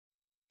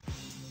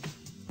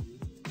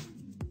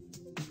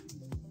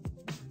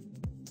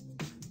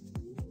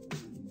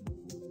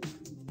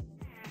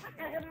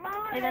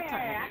Hey, that's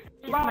not him.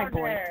 He's my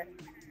boy.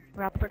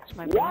 Robert's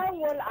my boy. Yeah,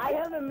 well, I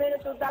have a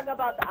minute to talk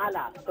about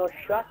Allah, so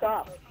shut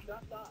up.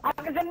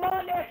 Fuck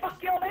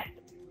you, man.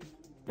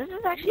 This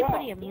is actually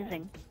pretty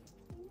amusing.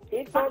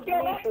 He told me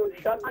to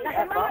shut the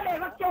F up.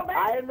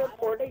 I am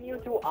reporting you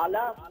to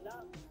Allah.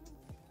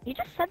 You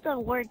just said the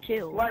word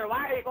too. Well,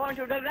 why are you going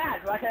to do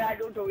that? What did I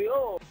do to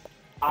you?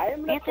 I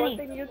am Anthony.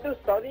 reporting you to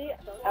study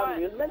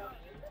amusement.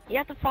 You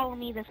have to follow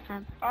me this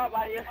time. Oh,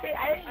 but you see,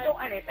 I didn't do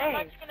anything.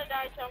 I'm just gonna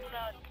die, so I'm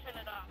gonna turn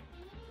it off.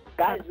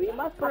 Guys, we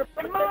must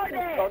protect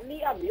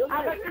study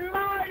amusement.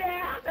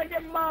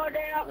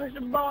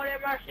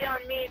 Mercy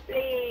on me,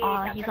 please.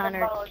 Aw, he's on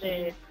our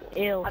team.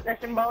 Ew.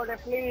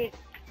 Please.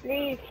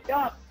 Please,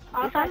 stop.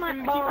 He's on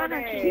our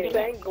team. He's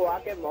saying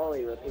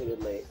guacamole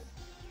repeatedly.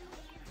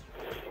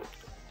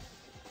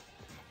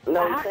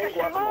 No, he's saying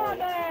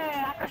guacamole.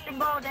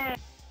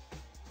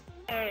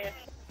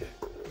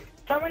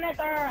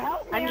 Terminator,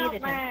 help me I out,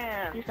 needed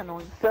man. him. He's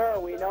annoying. Sir,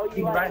 we know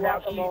you like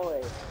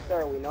guacamole.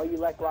 Sir, we know you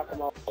like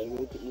guacamole. You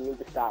need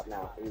to stop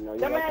now. You know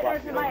you like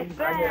guacamole. Terminator's my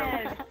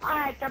friend.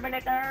 Alright,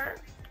 Terminator.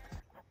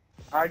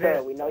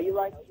 Sir, we know you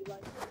like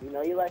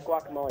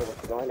guacamole, but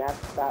you're going to have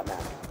to stop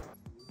now.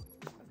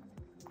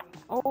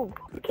 Oh.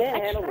 You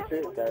can't handle the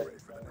truth, sir.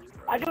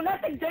 I do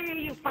nothing to you,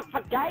 you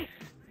fuck guys.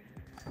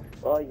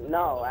 Well,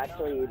 no,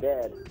 actually you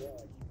did.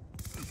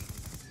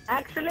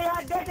 Actually,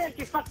 I didn't,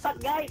 you fuck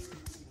guys.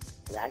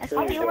 I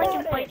feel like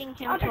inviting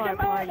him to our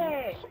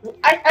party.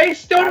 I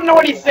still don't know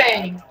what he's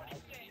saying.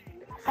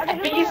 I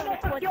think he's...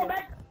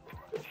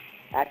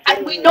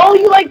 Actually, we know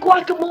you like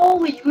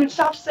guacamole. You can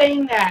stop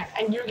saying that.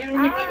 And you're giving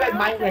me really bad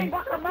migraine.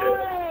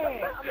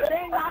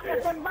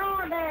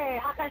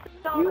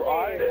 You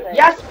are saying...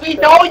 Yes, we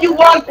know you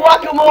want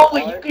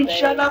guacamole. You can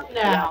shut up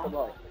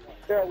now.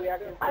 Sir, we are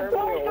confirming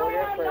your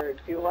order for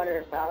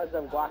 200 pounds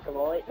of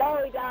guacamole.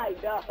 No, guys,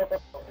 no.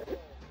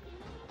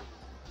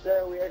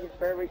 Sir, we are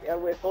confirming,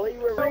 and we're fully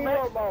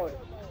remote mode.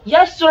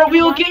 Yes, sir,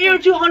 we will get you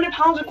 200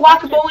 pounds of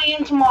guacamole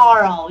in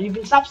tomorrow. You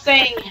can stop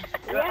saying it.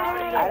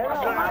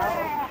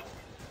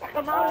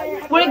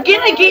 We're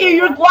gonna get you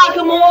your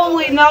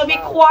guacamole. Now be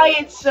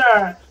quiet,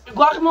 sir. Your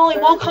guacamole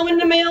will come in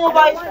the mail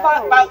by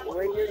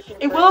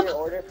it will. Your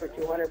order for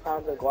 200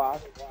 pounds of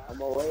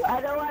guacamole.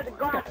 I don't want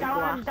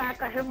guacamole.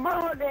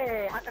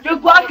 Your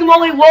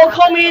guacamole will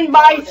come in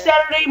by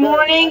Saturday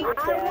morning.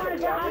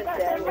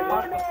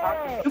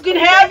 You can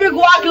have your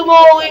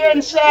guacamole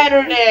on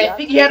Saturday. I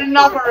think you had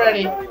enough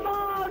already.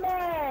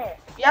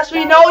 Yes,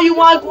 we know you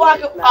want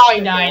guacamole. Oh,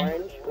 he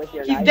died.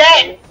 He's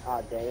dead.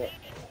 Oh, dang it.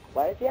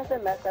 Why does he have to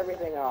mess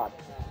everything up?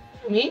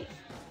 Me?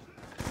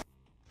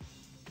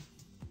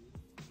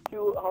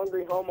 Two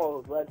hungry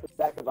homos led to the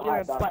back of the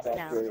hot dog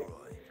factory.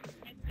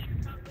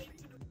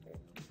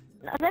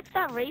 No, that's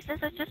not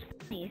racist, it's just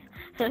funny.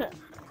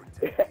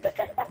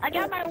 I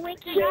got my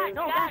winky. Guys,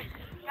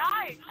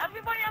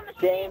 everybody on the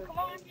team, come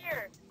on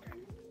here.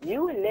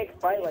 You and Nick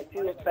fight like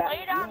two fat.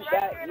 You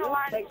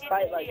and Nick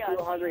fight like two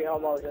hungry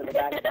homos in the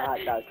back of the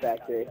hot dog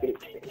factory.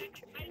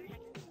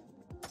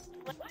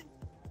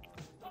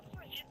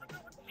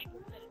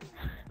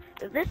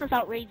 This is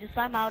outrageous.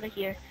 I'm out of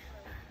here.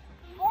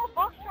 $4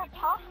 for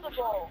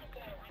possible.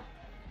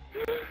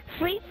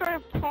 Free for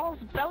Paul's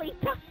belly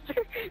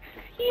buster.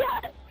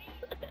 Yes.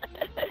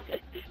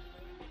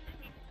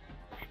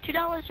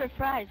 $2 for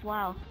fries.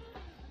 Wow.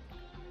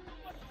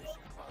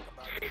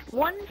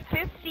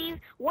 $1.50,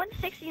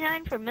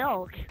 $1.69 for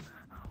milk.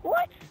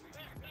 What?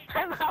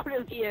 I'm out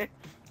of here.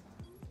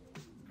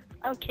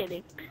 I'm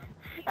kidding.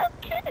 I'm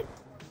kidding.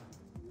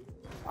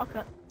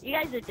 Okay, you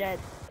guys are dead.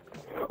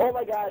 Oh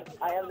my god,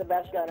 I have the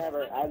best gun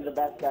ever. I have the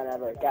best gun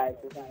ever. Guys,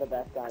 this is the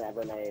best gun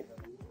ever made.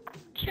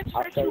 Chips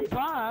for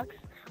 $2.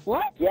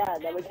 What? Yeah,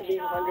 then we can be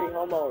hungry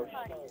homos.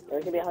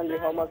 There can be hungry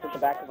homos at the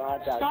back of a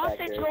hot dog Sausage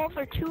factory. roll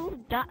for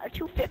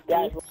 $2.50.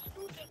 Guys,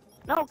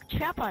 no,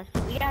 trap us.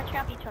 We gotta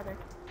trap each other.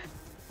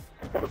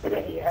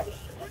 yeah.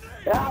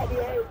 Ah, the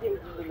AJ's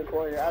in the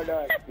corner. Oh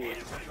no, it's you.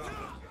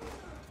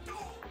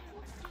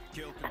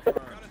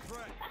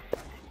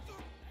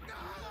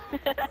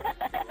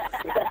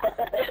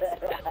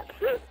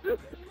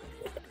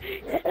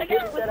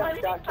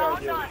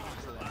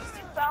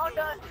 Found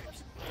us.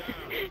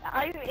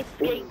 I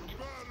escaped.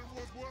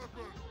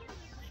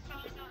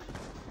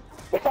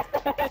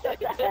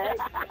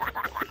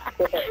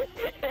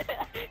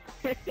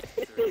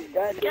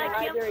 Guys, get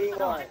hide there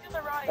anyone.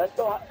 Let's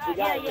go.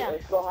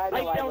 Let's go hide in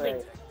the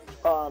library.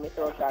 Let me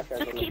throw a shotgun.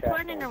 Just keep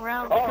running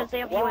around because they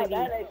have UAV.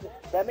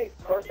 That makes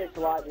perfect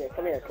logic.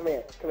 Come here.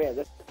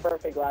 This is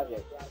perfect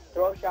logic.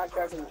 Throw a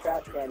shotgun in the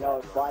trash can. No,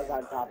 it flies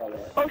on top of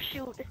it. Oh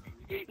shoot!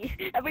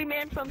 Every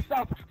man for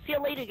himself. See you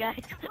later,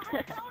 guys.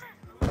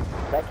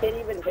 That can't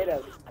even hit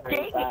us.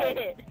 Dang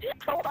it!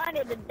 I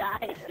wanted to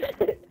die.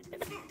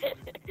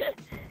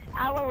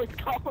 Aloe was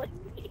calling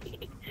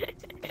me.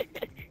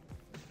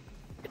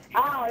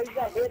 Ow, he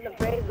got hit in the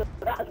face with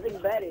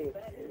Bouncing Betty.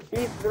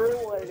 He threw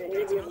one and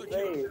hit me in the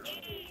face.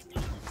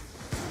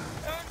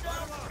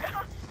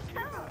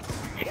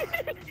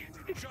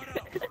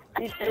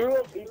 he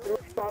threw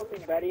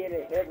Bouncing Betty and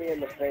it hit me in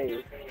the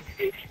face.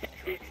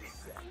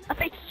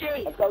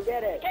 Let's go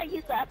get it. Can't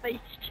use the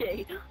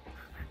FHJ.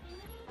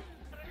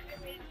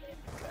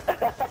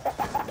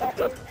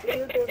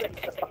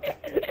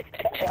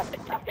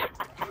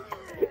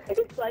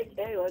 It's like,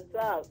 hey, what's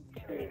up?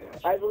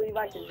 I believe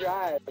I can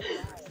drive.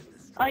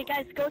 Alright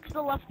guys, go to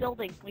the left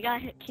building. We gotta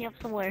hit camp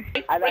somewhere.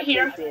 I've Right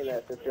here. seen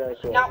this. It's really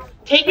cool. Now,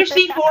 take your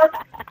C4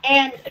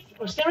 and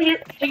stay right here.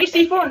 Take your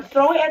C4 and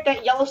throw it at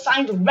that yellow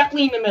sign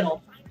directly in the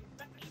middle.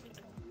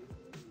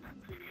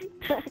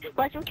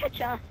 Watch him catch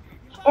us.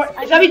 Or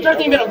it's gotta be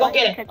directly in the middle. Go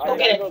get it. Go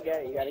get it.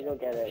 You gotta go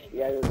get it. You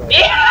gotta go get it.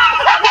 Yeah!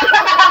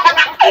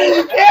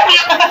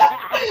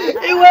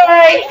 It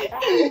worked!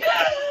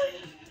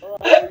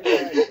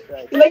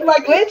 You like my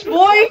glitch,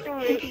 boy?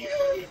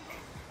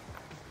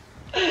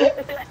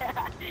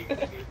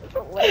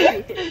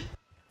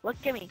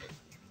 Look at me.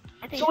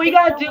 So what you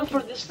gotta do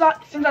for this side,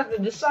 since I'm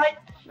on this side,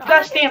 you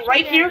gotta stand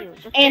right here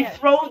and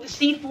throw the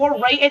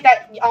C4 right at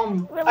that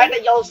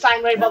yellow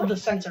sign right above the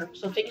sensor.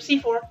 So take your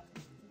C4.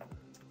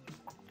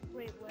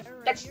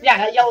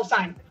 That yellow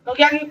sign. You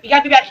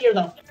gotta be back here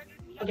though.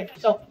 Okay,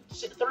 so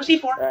throw the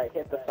C4. Alright,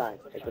 hit the sign.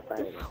 Hit the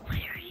sign.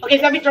 Okay,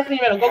 it's gotta be directly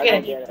in the middle. Go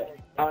get it.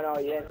 Oh no,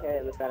 you didn't hit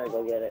it in the center.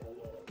 Go get it.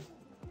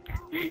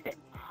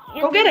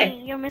 Go get it.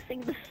 You're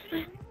missing this.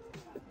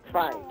 It's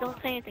fine. Don't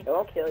say anything. It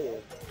won't kill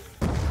you.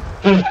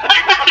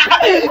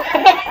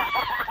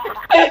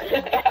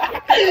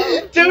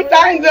 2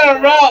 times in a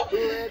row.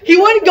 He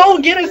wouldn't go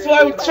get it, so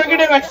I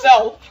triggered it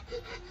myself.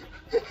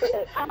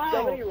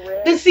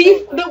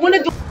 When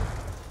the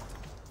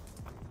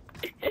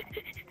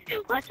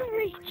Watch him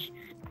reach.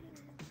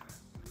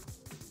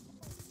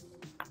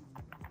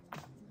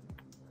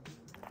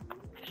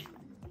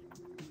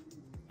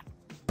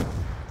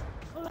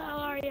 Hello, how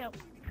are you?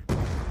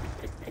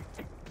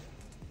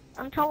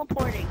 I'm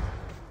teleporting.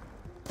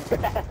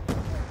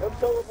 I'm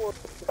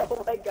teleporting.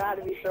 Oh my god,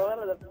 if you throw it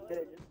on the